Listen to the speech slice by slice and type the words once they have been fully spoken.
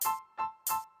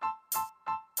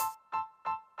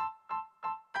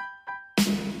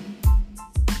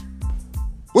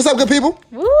What's up, good people?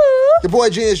 Woo! Your boy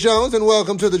Genius Jones, and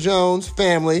welcome to the Jones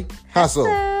Family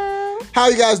Hustle. How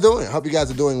you guys doing? Hope you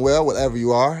guys are doing well, wherever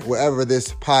you are, wherever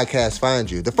this podcast finds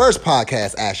you. The first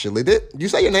podcast, actually. Did you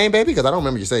say your name, baby? Because I don't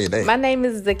remember you saying your name. My name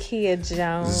is Zakia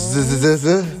Jones.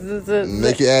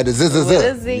 Make you add the z.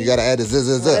 You got to add the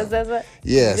z.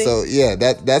 Yeah, so yeah,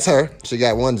 that's her. She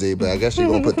got one Z, but I guess she's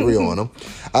going to put three on them.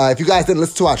 If you guys didn't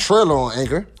listen to our trailer on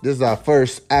Anchor, this is our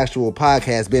first actual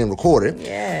podcast being recorded.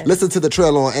 Yes. Listen to the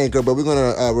trailer on Anchor, but we're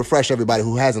going to refresh everybody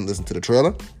who hasn't listened to the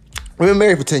trailer. We've been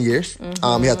married for 10 years.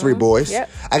 We have 3 boys. Yep.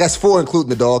 I guess 4 including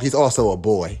the dog. He's also a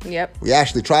boy. Yep. We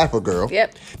actually tried for a girl.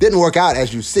 Yep. Didn't work out,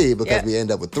 as you see, because we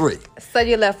end up with 3. So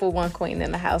you're left with one queen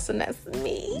in the house, and that's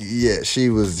me. Yeah,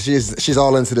 she's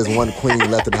all into this one queen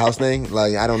left in the house thing.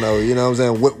 Like, I don't know, you know what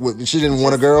I'm saying? What, she didn't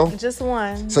want a girl? Just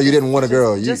one. So you didn't want a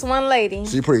girl? Just one lady.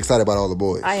 So you're pretty excited about all the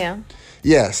boys. I am.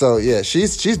 Yeah, so yeah,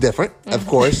 she's different, of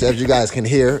course, as you guys can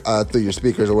hear through your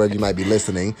speakers or wherever you might be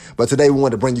listening. But today we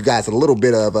want to bring you guys a little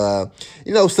bit of,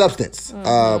 substance.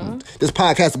 This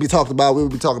podcast will be talked about. We will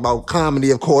be talking about comedy,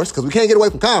 of course, because we can't get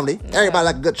away from comedy. No. Everybody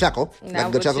like a good chuckle.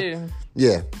 Not with you.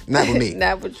 Yeah, not with me.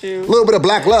 Not with you. A little bit of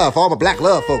black love for all my black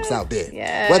love folks out there.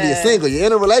 Yes. Whether you're single, you're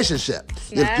in a relationship,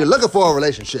 you're looking for a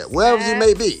relationship, wherever you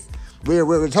may be.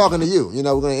 We're talking to you. You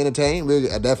know, we're going to entertain.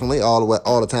 We're definitely all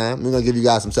the time. We're going to give you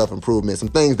guys some self-improvement, some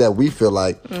things that we feel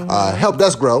like helped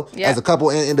us grow as a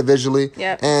couple and individually.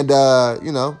 Yep. And, being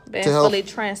to help. fully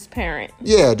transparent.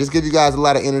 Yeah, just give you guys a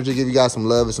lot of energy, give you guys some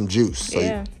love and some juice.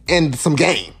 And some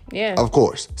game. Yeah. Of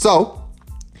course. So,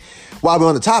 while we're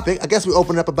on the topic, I guess we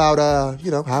open up about,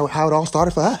 how it all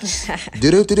started for us.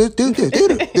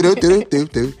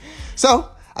 So,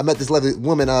 I met this lovely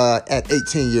woman at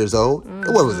 18 years old.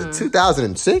 What was it,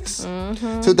 2006?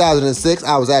 2006,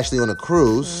 I was actually on a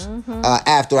cruise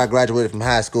after I graduated from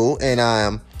high school. And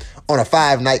I'm on a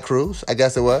 5-night cruise, I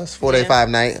guess it was. 4-day,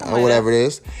 5-night, or whatever it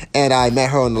is. And I met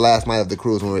her on the last night of the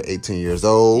cruise when we were 18 years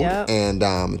old. Yep. And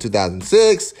in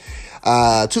 2006,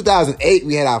 2008,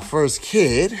 we had our first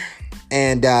kid.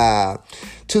 And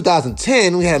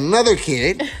 2010, we had another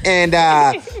kid. And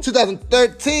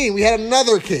 2013, we had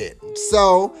another kid.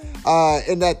 So,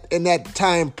 in that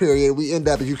time period, we end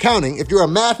up, if you're a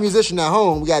math musician at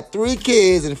home, we got 3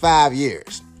 kids in 5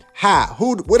 years.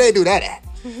 Where they do that at?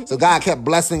 So God kept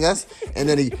blessing us, and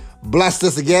then he blessed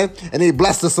us again, and then he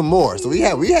blessed us some more. So we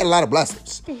had a lot of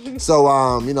blessings.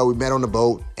 So, we met on the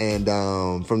boat, and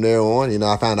from there on,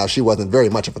 I found out she wasn't very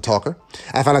much of a talker.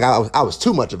 I found like I was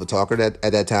too much of a talker at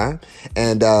that time.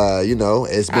 And,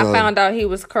 it's been... I found out he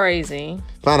was crazy.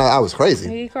 Found out I was crazy?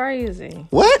 He crazy.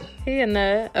 What? He a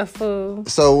nut, a fool.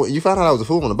 So you found out I was a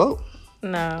fool on the boat?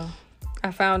 No. I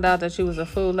found out that you was a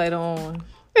fool later on.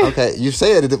 Okay, you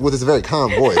say it with this very calm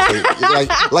voice.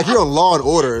 Like you're on Law and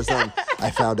Order or something.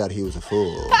 I found out he was a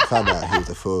fool. I found out he was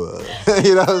a fool.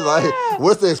 Like,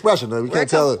 what's the expression? We can't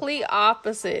tell. We're complete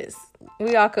opposites.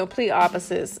 We are complete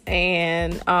opposites.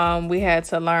 And we had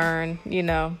to learn,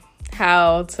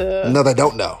 how to... No, they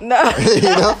don't know. No.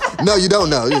 No, you don't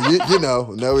know. You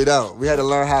know. No, we don't. We had to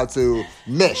learn how to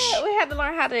mesh. We had to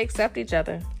learn how to accept each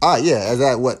other. Yeah. Is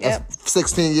that what? Yep. That's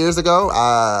 16 years ago?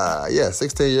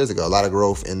 16 years ago. A lot of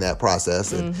growth in that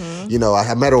process. And, I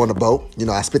had met her on the boat.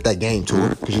 I spit that game to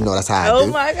her because, that's how I do. Oh,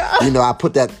 my God. I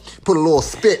put a little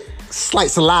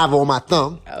slight saliva on my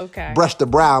thumb. Okay. Brushed the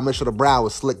brow, make sure the brow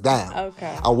was slicked down.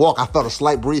 Okay. I felt a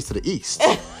slight breeze to the east.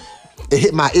 It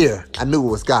hit my ear. I knew it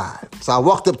was God. So I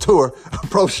walked up to her,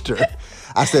 approached her.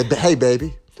 I said, "Hey,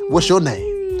 baby, what's your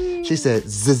name?" She said,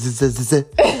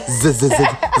 Zakia.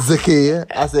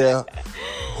 I said,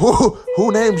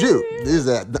 who named you?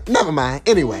 Never mind.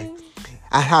 Anyway,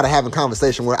 I had to have a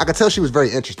conversation where I could tell she was very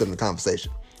interested in the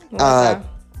conversation.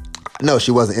 No,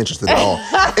 she wasn't interested at all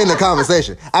in the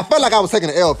conversation. I felt like I was taking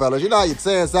an L, fellas. You know how you're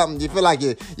saying something, you feel like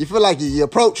you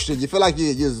approached it, you feel like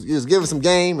you was giving some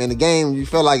game, and you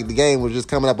felt like the game was just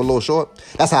coming up a little short.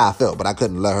 That's how I felt, but I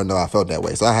couldn't let her know I felt that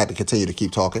way. So I had to continue to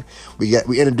keep talking. We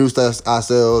introduced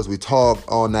ourselves, we talked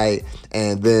all night,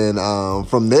 and then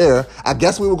from there, I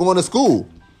guess we were going to school.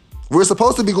 We were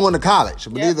supposed to be going to college,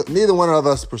 but neither one of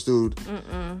us pursued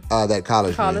that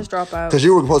college dropout. Because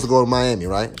you were supposed to go to Miami,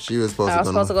 right? I was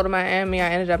supposed to go to Miami. I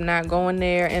ended up not going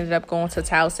there. Ended up going to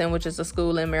Towson, which is a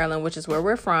school in Maryland, which is where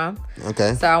we're from.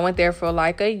 Okay. So I went there for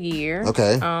like a year.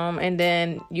 Okay. And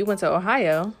then you went to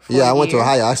Ohio. I went to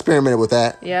Ohio. I experimented with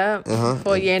that. Yeah.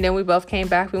 For a year, and then we both came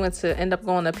back. We end up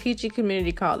going to Peachy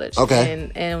Community College.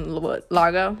 Okay. In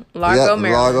Largo,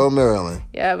 Maryland. Largo, Maryland.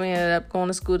 Yeah, we ended up going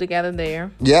to school together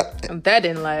there. Yep. That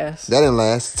didn't last. That didn't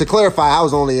last. To clarify, I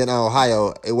was only in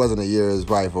Ohio. It wasn't a year. It was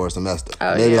probably for a semester.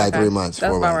 Oh, maybe yeah, like 3 months.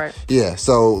 That's 4 about months. right. Yeah.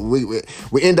 So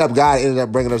God ended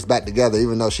up bringing us back together,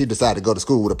 even though she decided to go to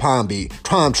school with a palm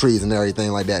trees and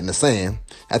everything like that in the sand.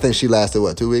 I think she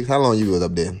lasted, 2 weeks? How long you was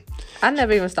up there? I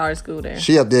never even started school there.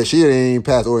 She up there. She didn't even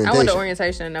pass orientation. I went to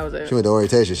orientation and that was it. She went to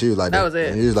orientation. She was like, that was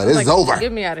it. She was like, this is over.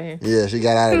 Get me out of here. Yeah, she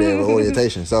got out of there with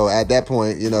orientation. So at that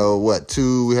point, we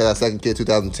had our second kid,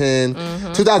 2010.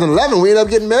 2011, we ended up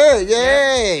getting married.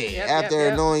 Yay! Yep,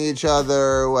 After knowing each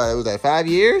other, it was like 5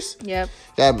 years? Yep.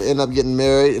 Ended up getting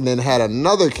married and then had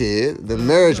another kid, the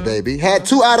marriage baby. Had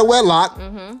 2 out of wedlock,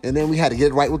 and then we had to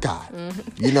get it right with God.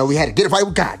 We had to get it right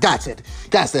with God. God said,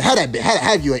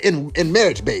 have you an in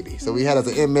marriage baby. So we had us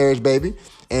an in marriage baby.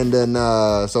 And then,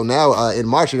 so now in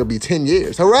March, it'll be 10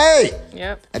 years. Hooray!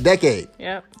 Yep. A decade.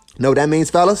 Yep. Know what that means,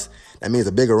 fellas? That means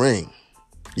a bigger ring.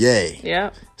 Yay.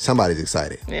 Yep. Somebody's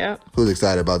excited. Yep. Who's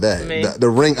excited about that? Me. The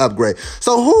ring upgrade.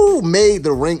 So who made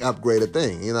the ring upgrade a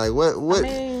thing? What?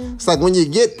 It's like when you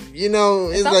get,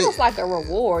 it's almost like a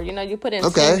reward. You put in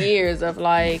 10 years of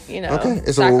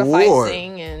it's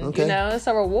sacrificing a and it's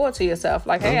a reward to yourself.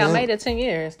 Like, hey, I made it 10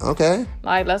 years. Okay.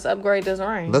 Like, let's upgrade this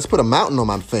ring. Let's put a mountain on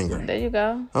my finger. There you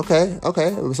go. Okay.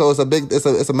 So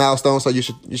it's a milestone. So you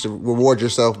should reward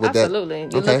yourself with that. Absolutely.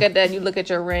 You look at that. You look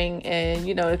at your ring, and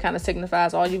it kind of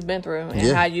signifies all you've been through and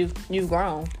how you've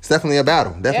grown. It's definitely a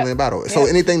battle. A battle. So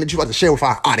anything that you want to share with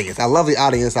our audience? I love the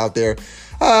audience out there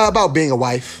about being a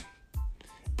wife.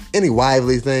 Any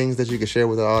wifely things that you can share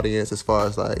with the audience as far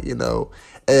as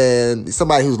and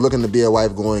somebody who's looking to be a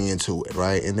wife going into it,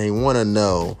 right? And they want to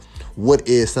know what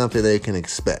is something they can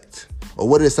expect, or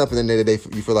what is something that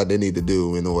you feel like they need to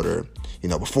do in order,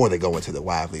 before they go into the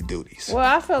wifely duties. Well,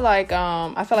 I feel like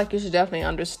you should definitely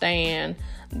understand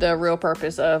the real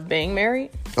purpose of being married.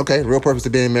 Okay, real purpose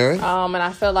of being married. And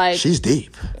I feel like she's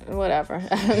deep. Whatever.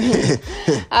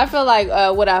 I feel like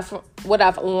what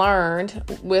I've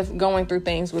learned with going through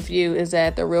things with you is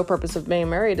that the real purpose of being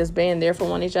married is being there for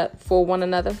one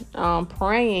another,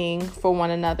 praying for one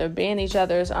another, being each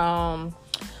other's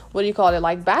what do you call it?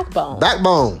 Like backbone.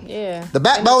 Backbone. Yeah. The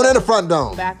backbone and the front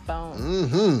dome. Backbone.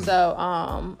 Mm-hmm. So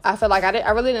I feel like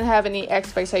I really didn't have any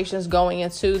expectations going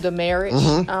into the marriage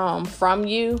from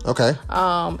you. Okay.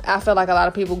 I feel like a lot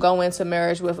of people go into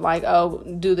marriage with like, oh,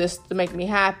 do this to make me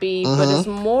happy, but it's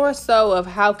more so of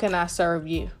how can I serve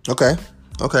you? Okay.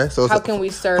 So how can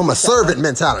we serve from a servant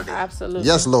mentality? Absolutely.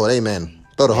 Yes, Lord. Amen.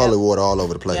 Throw the holy water all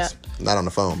over the place. Yep. Not on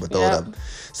the phone, but throw it up.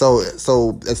 So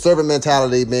a servant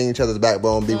mentality, being each other's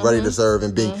backbone, be ready to serve,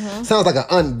 and being sounds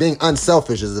like being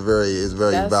unselfish is a very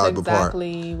valuable part. That's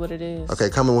exactly what it is. Okay,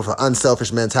 coming with an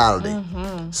unselfish mentality.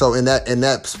 So in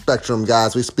that spectrum,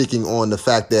 guys, we're speaking on the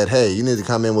fact that hey, you need to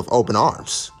come in with open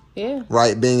arms. Yeah.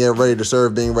 Right, being ready to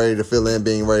serve, being ready to fill in,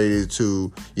 being ready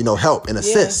to help and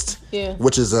assist. Yeah.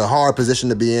 Which is a hard position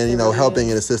to be in. Really helping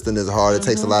and assisting is hard. It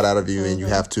takes a lot out of you, and you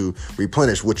have to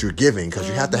replenish what you're giving because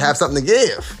you have to have something to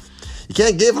give. You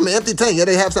can't give them an empty tank. Yeah,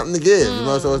 they have something to give.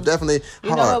 So it's definitely hard.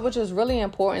 You know what? Which is really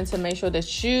important to make sure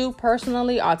that you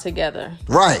personally are together.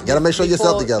 Right. Got to make sure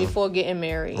yourself together before getting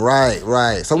married.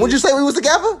 Right. So would you say we was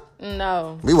together?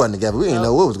 No. We wasn't together. We didn't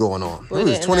know what was going on. We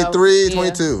was 23,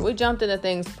 22. We jumped into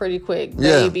things pretty quick.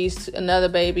 Babies, another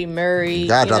baby, married.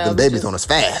 God dropped them babies on us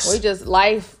fast.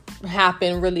 Life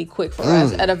happened really quick for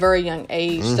us at a very young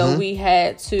age. So we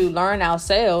had to learn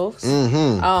ourselves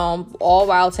all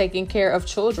while taking care of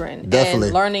children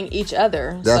and learning each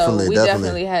other. So we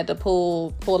definitely had to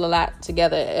pull a lot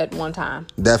together at one time.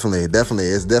 Definitely.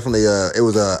 It's definitely it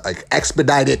was a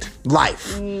expedited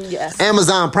life. Yes.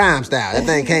 Amazon Prime style. That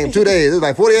thing came 2 days. It was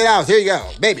like 48 hours. Here you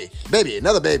go. Baby,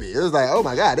 another baby. It was like, oh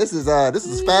my God, this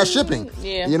is fast shipping.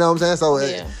 Yeah. You know what I'm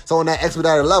saying? So on that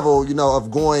expedited level,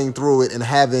 of going through it and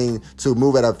having to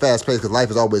move at a fast pace because life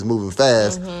is always moving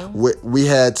fast. We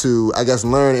had to, I guess,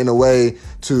 learn in a way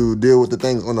to deal with the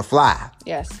things on the fly.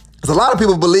 Yes. Because a lot of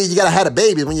people believe you got to have a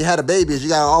baby. When you had a baby, you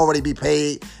got to already be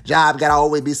paid. Job got to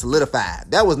always be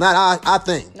solidified. That was not our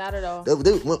thing. Not at all.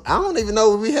 I don't even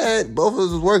know if we had, both of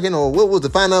us was working or what was the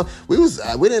financial.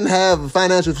 We didn't have a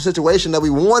financial situation that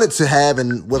we wanted to have,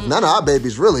 and with none of our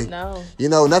babies, really. No.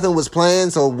 Nothing was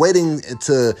planned. So waiting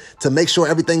to make sure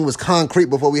everything was concrete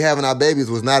before we having our babies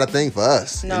was not a thing for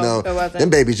us. No, it wasn't.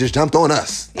 Them babies just jumped on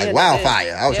us like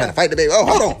wildfire. I was trying to fight the baby. Oh,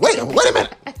 hold on. Wait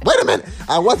a minute.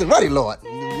 I wasn't ready, Lord.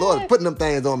 Lord putting them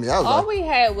things on me. All we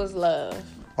had was love.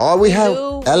 All we had,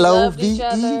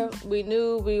 L-O-V-E. We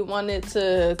knew we wanted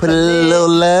to put a little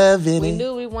love in it. We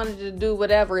knew we wanted to do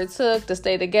whatever it took to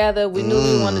stay together. We knew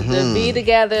we wanted to be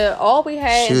together. All we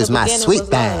had in the beginning was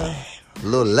love.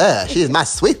 Little love. She is my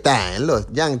sweet thing. Little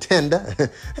young tender.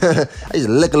 I used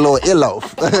to lick a little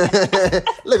earloaf.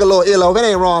 Lick a little earloaf. It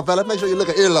ain't wrong, fellas. Make sure you lick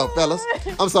an earloaf, fellas.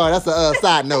 I'm sorry. That's a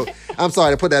side note. I'm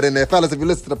sorry to put that in there. Fellas, if you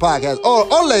listen to the podcast.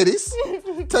 Or ladies,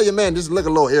 tell your man, just lick a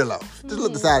little earloaf. Just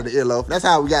look the side of the earloaf. That's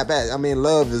how we got back. I mean,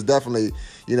 love is definitely,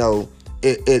 you know,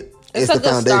 it's the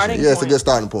foundation. Yeah, it's a good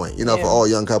starting point, you know, for all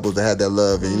young couples to have that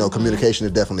love. And, you know, communication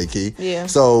is definitely key. Yeah.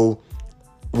 So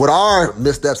with our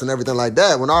missteps and everything like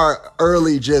that, when our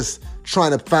early just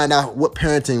trying to find out what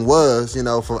parenting was, you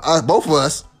know, from us, both of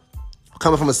us,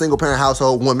 coming from a single parent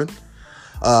household woman,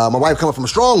 my wife coming from a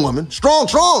strong woman, strong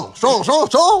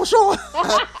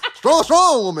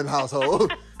woman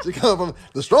household. She come from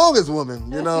the strongest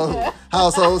woman, you know,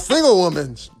 household, single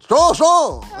woman,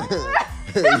 strong.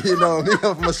 You know, me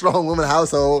come from a strong woman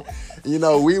household. You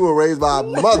know, we were raised by our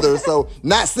mother, so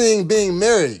not seeing being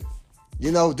married.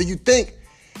 You know, do you think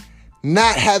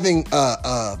not having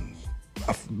a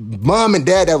mom and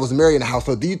dad that was married in the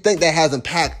household, do you think that has an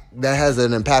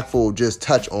impactful just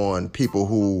touch on people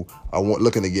who are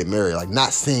looking to get married, like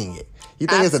not seeing it? You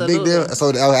think it's a big deal?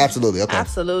 So, absolutely. Okay.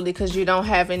 Absolutely, because you don't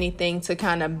have anything to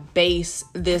kind of base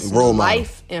this Role new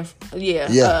life in. Definitely.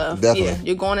 Yeah,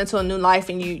 you're going into a new life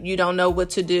and you don't know what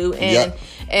to do.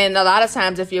 And a lot of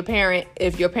times if your parent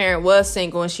was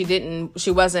single and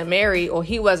she wasn't married or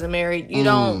he wasn't married,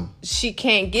 she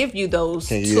can't give you those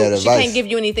tools. She can't give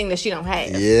you anything that she don't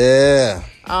have. Yeah.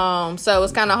 So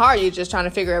it's kind of hard. You're just trying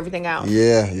to figure everything out.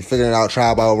 Yeah, you're figuring it out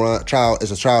trial.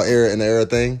 It's a trial, error, and error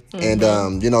thing. Mm-hmm.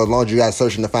 And, you know, as long as you guys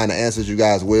searching to find the answers, you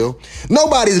guys will.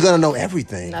 Nobody's going to know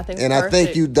everything. Nothing's and perfect. I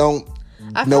think you don't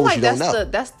know what you don't know.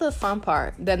 That's the fun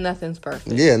part, that nothing's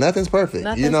perfect. Yeah, nothing's perfect.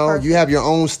 Nothing's you know, perfect. You have your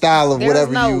own style of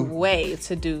whatever you... There's no way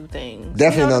to do things.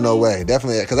 Definitely no way.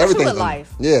 Definitely. Because everything's... with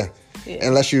life. Yeah.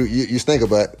 Unless you stink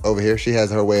about over here. She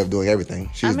has her way of doing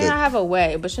everything. I have a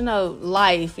way, but you know,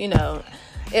 life, you know...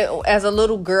 as a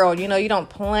little girl, you know, you don't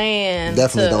plan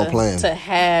to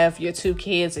have your 2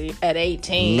 kids at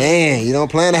 18. Man, you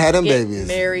don't plan to have them babies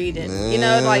married, and you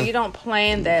know, like you don't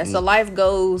plan that. So life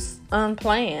goes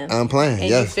unplanned, and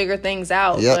you figure things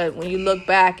out. But when you look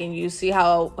back and you see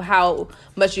how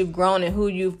much you've grown and who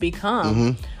you've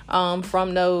become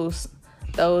from those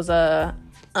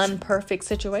unperfect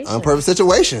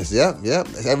situations. Yep.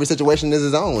 Every situation is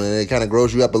its own, and it kind of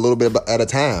grows you up a little bit at a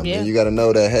time. And you got to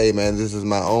know that, hey, man, this is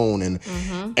my own,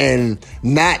 and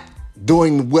not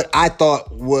doing what I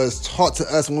thought was taught to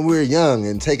us when we were young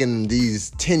and taking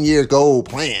these 10-year goal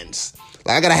plans.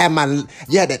 Like I gotta have I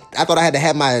thought I had to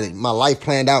have my life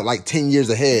planned out like 10 years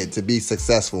ahead to be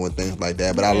successful and things like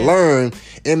that. But I learned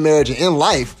in marriage and in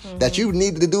life that you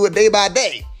need to do it day by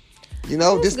day. You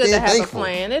know, just being thankful.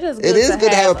 It is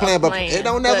good to have a plan, but it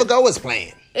don't never go as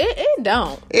planned. It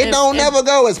don't. It don't never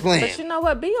go as planned. But you know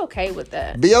what? Be okay with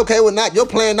that. Be okay with your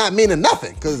plan not meaning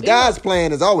nothing, because God's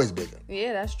plan is always bigger.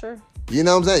 Yeah, that's true. You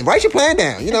know what I'm saying? Write your plan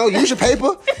down. You know, use your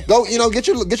paper. Go, you know, get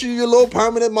your little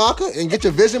permanent marker and get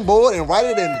your vision board and write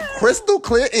it in crystal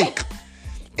clear ink.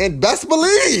 And best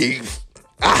believe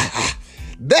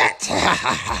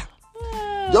that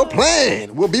your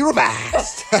plan will be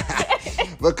revised.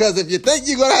 Because if you think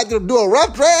you're going to have to do a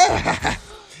rough draft,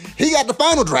 he got the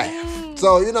final draft.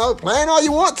 So, you know, plan all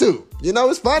you want to. You know,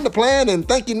 it's fun to plan and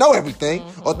think you know everything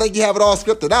or think you have it all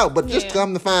scripted out. But just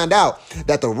come to find out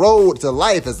that the road to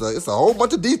life it's a whole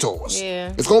bunch of detours.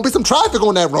 Yeah. It's going to be some traffic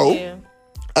on that road. Yeah.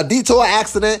 A detour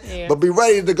accident, but be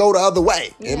ready to go the other way.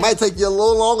 Yeah. It might take you a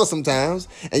little longer sometimes,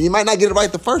 and you might not get it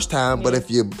right the first time. But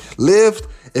if you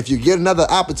get another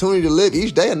opportunity to live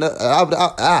each day,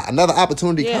 another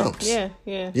opportunity comes. Yeah.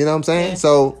 You know what I'm saying? Yeah.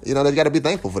 So, you know, they got to be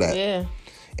thankful for that. Yeah.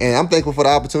 And I'm thankful for the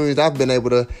opportunities I've been able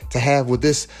to have with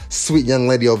this sweet young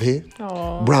lady over here.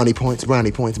 Aww. Brownie points.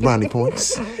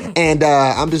 And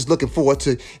I'm just looking forward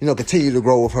to, you know, continue to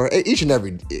grow with her each and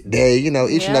every day, you know,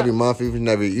 each and every month, each and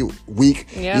every week,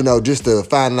 you know, just to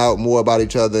find out more about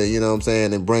each other, you know what I'm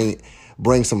saying, and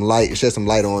bring some light, shed some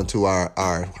light onto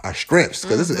our strengths.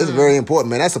 Because it's very important,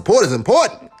 man. That support is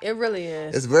important. It really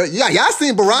is. It's very, y'all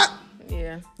seen Barack?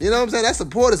 Yeah. You know what I'm saying? That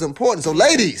support is important. So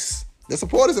ladies, the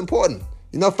support is important.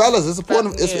 You know, fellas, it's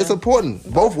important. It's important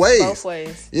both ways. Both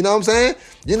ways. You know what I'm saying?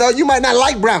 You know, you might not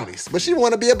like brownies, but she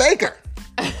want to be a baker.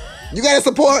 You got to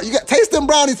support. You got taste them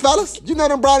brownies, fellas. You know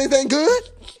them brownies ain't good.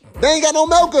 They ain't got no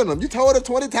milk in them. You told her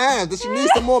 20 times that she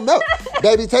needs some more milk.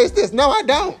 Baby, taste this. No, I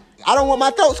don't. I don't want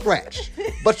my throat scratched.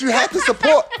 But you have to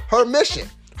support her mission,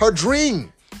 her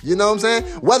dream. You know what I'm saying?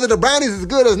 Whether the brownies is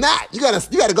good or not, you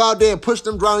gotta go out there and push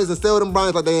them brownies and sell them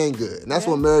brownies like they ain't good. And that's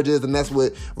what marriage is, and that's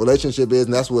what relationship is,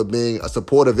 and that's what being a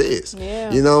supportive is.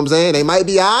 Yeah. You know what I'm saying? They might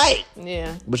be all right.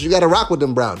 Yeah. But you gotta rock with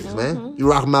them brownies, man. You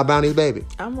rocking my brownies, baby?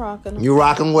 I'm rocking them. You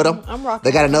rocking with them? I'm rocking.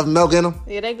 They got enough milk in them?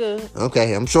 Yeah, they good.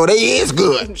 Okay, I'm sure they is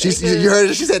good. You heard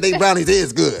her? She said they brownies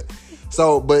is good.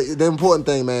 So, but the important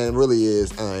thing, man, really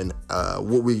is, and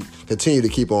what we continue to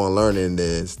keep on learning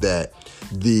is that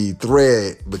the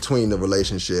thread between the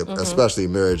relationship, especially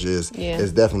marriages,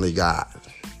 is definitely God.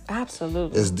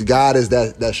 Absolutely. God is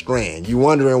that strand. You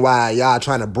wondering why y'all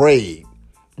trying to braid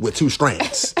with two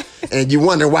strands, and you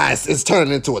wonder why it's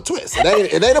turning into a twist. It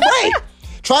ain't a braid.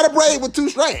 Try to braid with two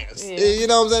strands. Yeah. You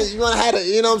know what I'm saying? You gonna have to.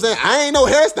 You know what I'm saying? I ain't no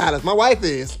hairstylist. My wife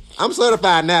is. I'm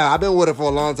certified now. I've been with her for a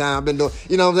long time. I've been doing,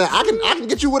 you know what I'm saying? I can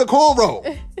get you with a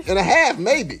cornrow and a half,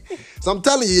 maybe. So I'm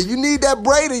telling you need that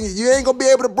braiding. You ain't gonna be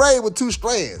able to braid with two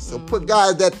strands. So put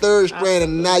God that third strand,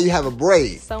 and now you have a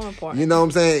braid. So important. You know what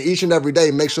I'm saying? Each and every day,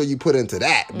 make sure you put into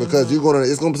that, because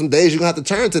it's gonna be some days you're gonna have to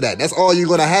turn to that. That's all you're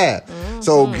gonna have.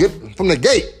 So get from the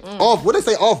gate, off. What they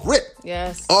say? Off rip.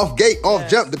 Yes. Off gate, off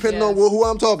jump, depending on who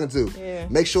I'm talking to. Yeah.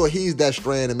 Make sure he's that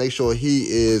strand, and make sure he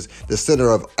is the center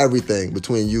of everything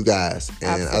between you guys.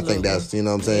 And I think that's, you know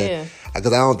what I'm saying? Yeah.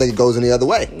 Because I don't think it goes any other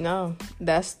way. No,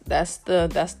 that's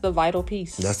the vital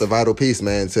piece. That's the vital piece,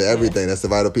 man, to everything. That's the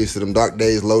vital piece to them dark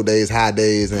days, low days, high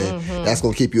days, and that's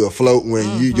gonna keep you afloat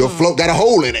when your float got a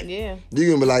hole in it. Yeah.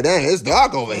 You're gonna be like, dang, it's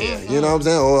dark over here. You know what I'm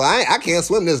saying? Or I can't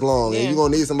swim this long, and you're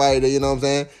gonna need somebody to, you know what I'm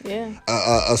saying? Yeah.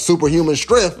 A superhuman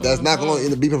strength that's not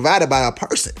gonna be provided by a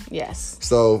person. Yes.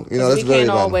 So, you know, that's we very can't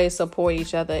vital. always support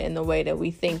each other in the way that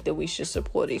we think that we should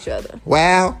support each other.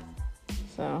 Wow.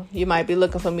 So you might be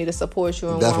looking for me to support you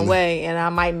in Definitely. one way, and I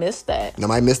might miss that. I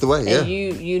might miss the way, yeah. And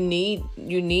you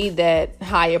need that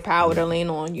higher power to lean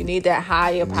on. You need that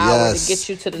higher power to get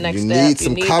you to the next step. You need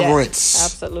some coverance.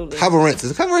 Absolutely. Coverance.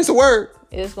 Is coverance a word?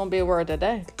 It's gonna be a word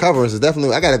today. Coverance is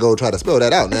definitely. I gotta go try to spell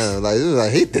that out now.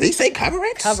 Did he say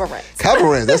coverance? Coverance.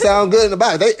 Coverance. That sounds good in the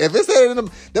Bible. If it said in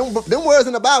them words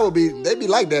in the Bible they be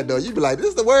like that though. You'd be like, this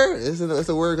is the word. It's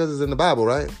a word because it's in the Bible,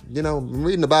 right? You know,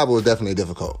 reading the Bible is definitely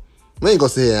difficult. We ain't gonna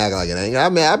sit here and act like it ain't. I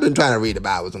mean, I've been trying to read the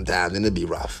Bible sometimes, and it'd be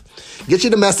rough. Get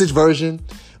you the Message version.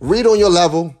 Read on your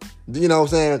level. You know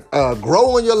what I'm saying?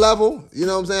 Grow on your level. You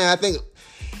know what I'm saying? I think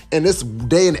in this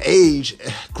day and age,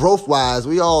 growth-wise,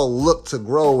 we all look to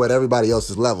grow at everybody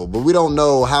else's level, but we don't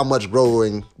know how much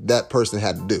growing that person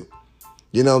had to do.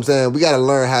 You know what I'm saying? We got to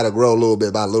learn how to grow a little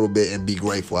bit by a little bit and be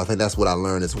grateful. I think that's what I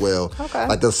learned as well. Okay.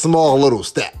 Like the small little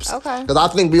steps. Okay. Because I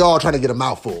think we all trying to get a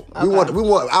mouthful. Okay.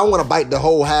 I want to bite the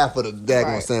whole half of the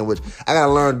daggone sandwich. I got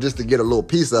to learn just to get a little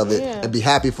piece of it and be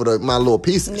happy for my little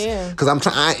pieces. Yeah. Because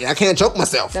I can't choke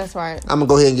myself. That's right. I'm going to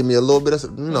go ahead and give me a little bit of, a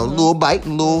little bite,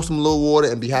 some little water,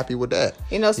 and be happy with that.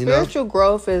 Spiritual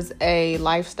growth is a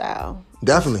lifestyle.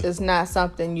 Definitely. It's not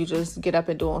something you just get up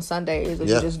and do on Sundays or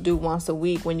you just do once a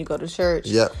week when you go to church.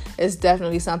 Yep. It's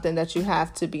definitely something that you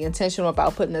have to be intentional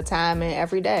about putting the time in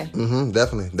every day.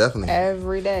 Definitely.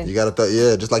 Every day. You got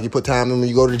to, just like you put time in when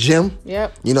you go to the gym.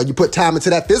 Yep. You put time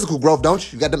into that physical growth, don't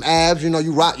you? You got them abs,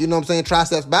 you rock, you know what I'm saying,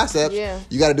 triceps, biceps. Yeah.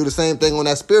 You got to do the same thing on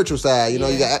that spiritual side. You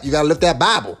got to lift that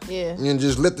Bible. Yeah. And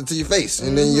just lift it to your face.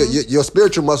 And then your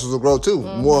spiritual muscles will grow too.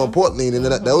 More importantly, and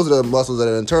then those are the muscles that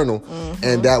are internal.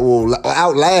 And that will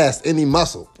outlast any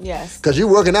muscle. Yes. Because you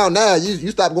working out now,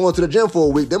 you stop going to the gym for a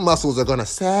week, them muscles are going to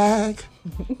sag.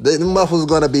 Them muscles are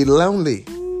going to be lonely.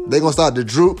 They're going to start to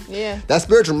droop. Yeah. That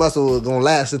spiritual muscle is going to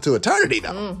last into eternity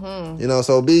though.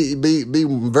 So be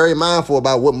very mindful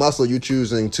about what muscle you're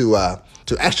choosing to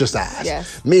exercise.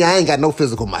 Yes. Me, I ain't got no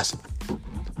physical muscle.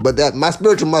 But that my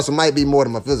spiritual muscle might be more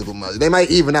than my physical muscle. They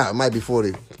might even out. It might be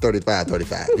 40, 35,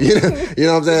 35. You know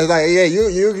what I'm saying? It's like, yeah,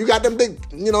 you got them big,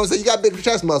 you know what I'm saying? You got big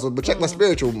chest muscle, but check my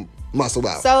spiritual muscle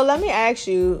out. So let me ask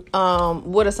you,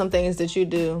 what are some things that you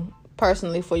do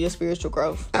personally for your spiritual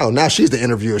growth? Oh, now she's the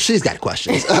interviewer. She's got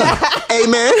questions.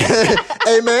 Amen.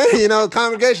 Amen.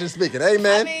 Congregation speaking.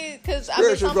 Amen. I mean, because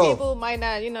some growth. people might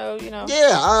not,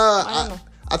 Yeah.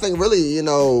 I think really,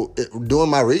 doing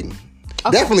my reading.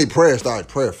 Okay. Definitely prayer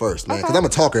first, man. Because I'm a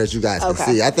talker, as you guys can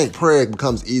see. I think prayer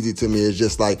becomes easy to me. It's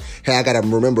just like, hey, I got to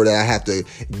remember that I have to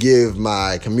give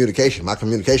my communication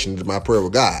to my prayer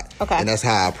with God. Okay. And that's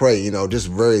how I pray, just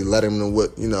very letting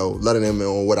them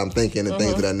know what I'm thinking and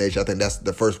things of that nature. I think that's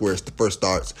the first where it first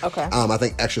starts. Okay. I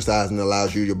think exercising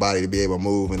allows your body to be able to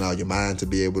move and allow your mind to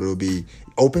be able to be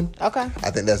open. Okay. I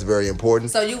think that's very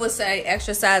important. So you would say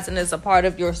exercising is a part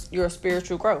of your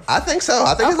spiritual growth? I think so.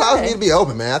 I think it allows you to be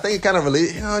open, man. I think it kind of really,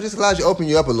 it just allows you to open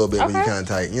you up a little bit when you're kind of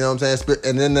tight. You know what I'm saying?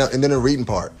 And then the reading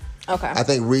part. Okay. I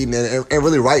think reading and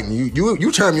really writing,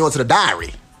 you turn me on to the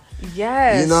diary.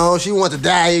 Yes. You know, she wants to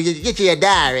diary. Get you a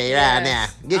diary right now.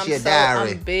 Get you a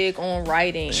diary. I'm big on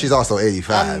writing. She's also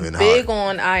 85 in big heart.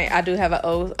 on. I do have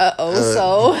you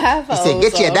said,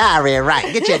 get your diary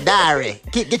right. Get your diary.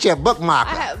 Get your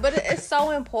bookmarker. But it's so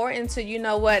important to, you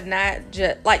know what, not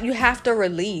just like you have to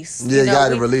release. Yeah, you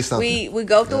gotta release something. We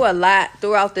go through a lot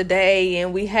throughout the day,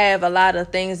 and we have a lot of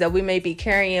things that we may be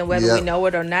carrying, whether we know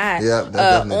it or not,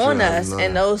 on us,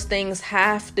 and those things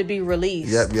have to be released.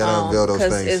 Yep, you gotta unveil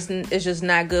those things. It's just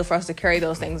not good for us to carry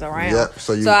those things around. Yep.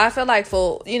 So I feel like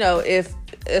if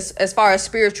as far as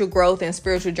spiritual growth and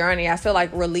spiritual journey, I feel like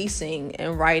releasing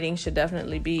and writing should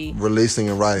definitely be releasing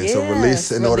and writing. So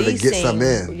release in order to get some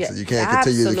in. Yeah, so you can't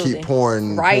continue to keep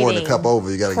pouring the cup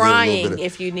over. You got to get a little bit of,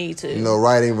 if you need to. You know,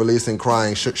 writing, releasing,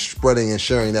 crying, spreading, and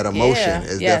sharing that emotion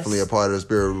is definitely a part of the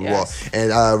spiritual walk.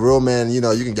 And real men, you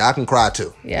know, I can cry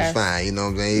too. It's fine. You know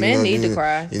what I'm saying? Men need to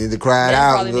cry. You need to cry it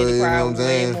out. Probably need to cry you know what I'm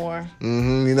saying? way more.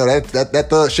 Mm-hmm. You know that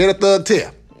thug, shed a thug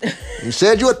tear. You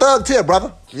said you a thug tear,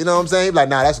 brother. You know what I'm saying? Like,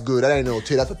 nah, that's good. That ain't no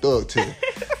tear. That's a thug tear.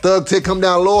 Thug tear come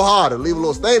down a little harder. Leave a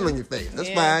little stain on your face. That's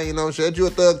fine. You know, shed you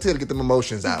a thug tear to get them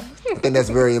emotions out. I think that's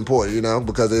very important, you know,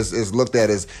 because it's looked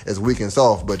at as weak and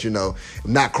soft. But, you know,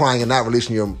 not crying and not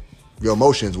releasing your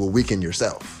emotions will weaken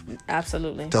yourself.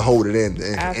 Absolutely. To hold it in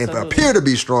and appear to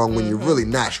be strong when you're really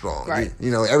not strong. Right.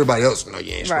 You know, everybody else know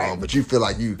you ain't strong, but you feel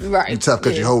like you tough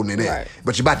because you're holding it in. Right.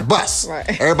 But you're about to bust.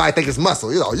 Right. Everybody think it's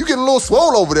muscle. You know, you getting a little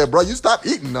swole over there, bro. You stop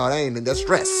eating. No, that ain't. That's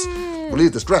stress.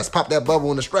 Release the stress. Pop that bubble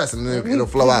in the stress, and then it'll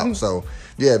flow out. So,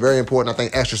 yeah, very important. I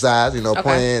think exercise, you know,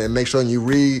 playing and make sure you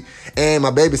read. And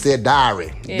my baby said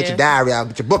diary. Get your diary out.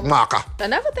 Get your bookmarker.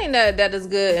 Another thing that is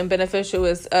good and beneficial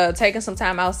is taking some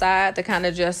time outside to kind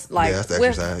of just like. Yeah, that's the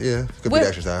exercise. Yeah, could be the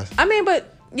exercise. I mean,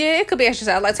 but. Yeah, it could be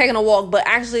exercise, like taking a walk. But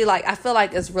actually, like, I feel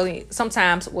like it's really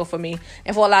sometimes, well, for me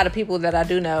and for a lot of people that I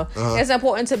do know, it's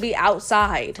important to be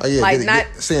outside. Oh, yeah, like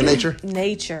seeing nature.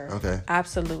 Nature. Okay.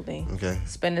 Absolutely. Okay.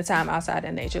 Spending time outside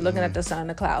in nature, looking at the sun,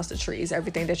 the clouds, the trees,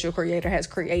 everything that your Creator has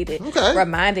created. Okay.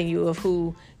 Reminding you of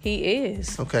who He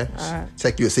is. Okay.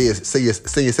 Take you a senior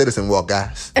citizen walk,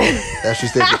 guys. That's what you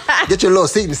said. Get your little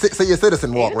seat and senior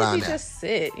citizen walk around there. Just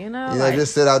sit, you know. You know,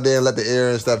 just sit out there and let the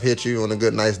air and stuff hit you on a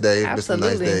good, nice day. Absolutely. Just some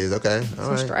nice days. Okay.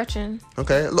 Some stretching.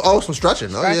 Okay. Oh, some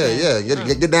stretching. Oh, yeah.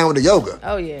 Get down with the yoga.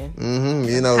 Oh, yeah. Mm-hmm.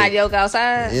 You know. Hot yoga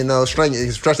outside. You know, stretch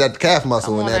that calf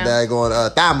muscle and that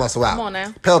daggone thigh muscle out. Come on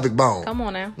now. Pelvic bone. Come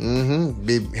on now.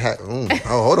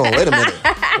 Mm-hmm. Oh, hold on. Wait a minute.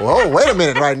 Whoa, wait a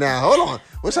minute right now. Hold on.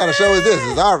 What kind of show is this?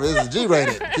 This is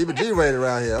G-rated. Keep it G-rated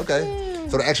around here. Okay.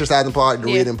 So the exercising part, the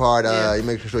reading part, you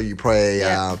make sure you pray.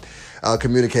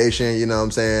 Communication, you know what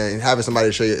I'm saying? Having somebody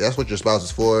to show you, that's what your spouse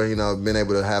is for, you know, being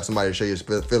able to have somebody to share your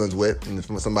feelings with, and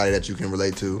somebody that you can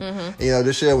relate to. Mm-hmm. You know,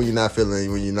 just share when you're not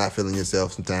feeling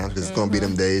yourself sometimes, because it's going to be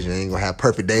them days. You ain't going to have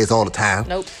perfect days all the time.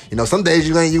 Nope. You know, some days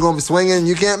you're going to be swinging and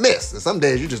you can't miss. And some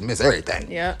days you just miss everything.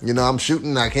 Yeah. You know, I'm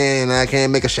shooting, I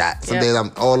can't make a shot. Some days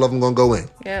all of them going to go in.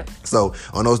 Yep. So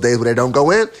on those days where they don't go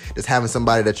in, just having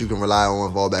somebody that you can rely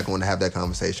on, fall back on to have that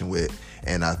conversation with.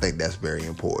 And I think that's very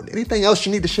important. Anything else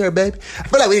you need to share, baby? I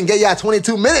feel like we can get y'all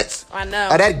 22 minutes. I know.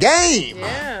 Of that game.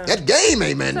 Yeah. That game,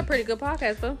 amen. It's a pretty good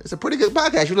podcast, boo. It's a pretty good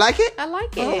podcast. You like it? I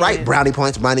like it. All right. Brownie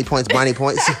points. You know what I'm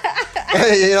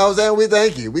saying? We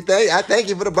thank you. I thank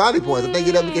you for the brownie points. I think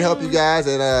that we can help you guys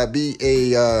and be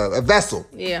a vessel.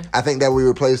 Yeah. I think that we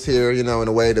were placed here, you know, in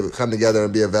a way to come together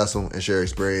and be a vessel and share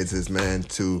experiences, man,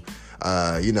 to...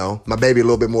 you know, my baby a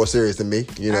little bit more serious than me.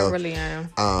 You know, I really am.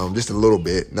 Just a little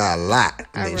bit, not a lot.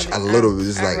 A little bit,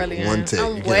 just like really one tick.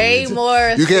 I'm way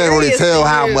more. You can't really tell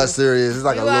how much serious. It's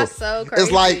like you a little. Are so crazy.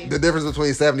 It's like the difference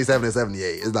between 77 and 78.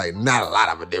 It's like not a lot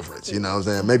of a difference. You know what I'm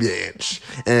saying? Maybe an inch.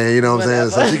 And you know what I'm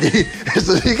saying?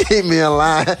 So she keep me in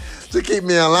line. To keep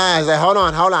me in line, say, hold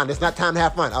on. It's not time to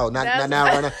have fun. Oh, not now,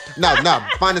 right now. No,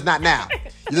 fun is not now.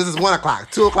 This is 1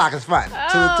 o'clock. 2 o'clock is fun.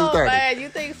 2:30. Man, you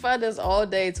think fun is all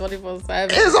day, 24/7?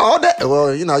 It's all day.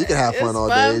 Well, you know, you can have fun all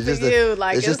day. It's fun for you.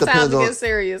 Like, it's time to get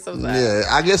serious sometimes. Yeah,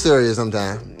 I get serious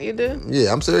sometimes. You do?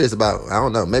 Yeah, I'm serious about, I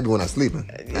don't know, maybe when I'm sleeping.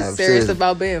 You're serious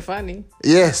about being funny.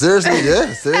 Yeah, seriously,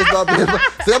 yeah. Serious about being funny.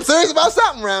 See, I'm serious about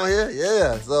something around here.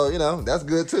 Yeah, so, you know, that's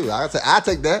good too. I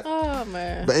take that. Oh,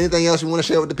 man. But anything else you want to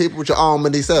share with the people with your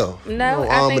almondy self? No,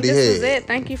 I think this is it.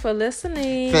 Thank you for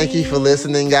listening. Thank you for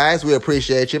listening, guys. We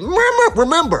appreciate you.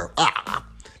 Remember,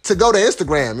 to go to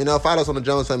Instagram, follow us on the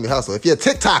Jones Family Hustle. If you're a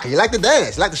TikToker, you like to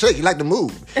dance, you like to shake, you like to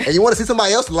move, and you want to see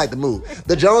somebody else who like to move,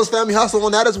 the Jones Family Hustle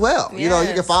on that as well. Yes.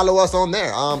 You can follow us on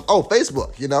there.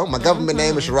 Facebook, my government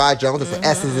name is Sherrod Jones. That's an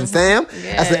S is in Sam.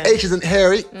 Yes. That's an H is in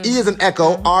Harry. E is in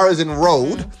Echo. R is in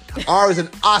Road. R is in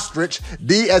Ostrich.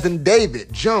 D as in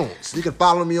David Jones. You can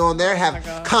follow me on there.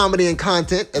 Have comedy and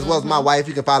content, as well as my wife.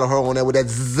 You can follow her on there with that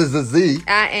Z.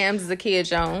 I am Zakia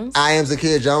Jones. I am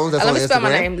Zakia Jones. That's on Instagram. Let me spell my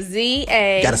name.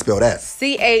 Z-A. Gotta spell that.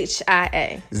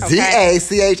 C-H-I-A.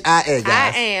 Z-A-C-H-I-A,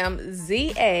 guys. I am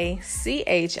Z-A-C-H-I-A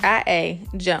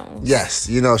Jones. Yes,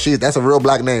 that's a real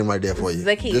black name right there for you.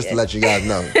 Zakia. Just to let you guys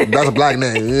know. That's a black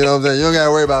name. You know what I'm saying? You don't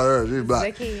gotta worry about her. She's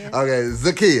black. Zakia. Okay,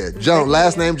 Zakia Jones.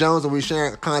 Last name Jones, and we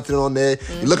sharing content on there.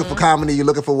 You're looking for comedy, you're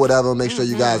looking for whatever, make sure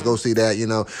you guys go see that,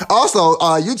 Also,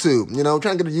 YouTube,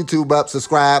 trying to get the YouTube up,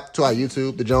 subscribe to our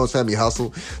YouTube, The Jones Family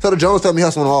Hustle. So The Jones Family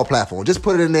Hustle on all platforms. Just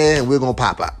put it in there and we're going to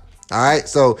pop up. All right?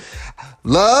 So,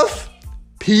 love,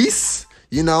 peace,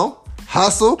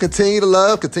 hustle, continue to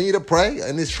love, continue to pray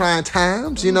in these trying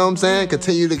times, you know what I'm saying?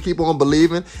 Continue to keep on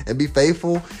believing and be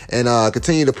faithful and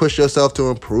continue to push yourself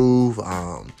to improve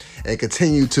and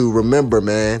continue to remember,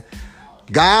 man,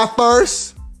 God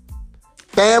first,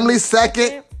 family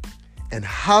second, and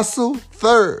hustle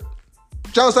third.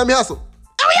 Jones Family Hustle.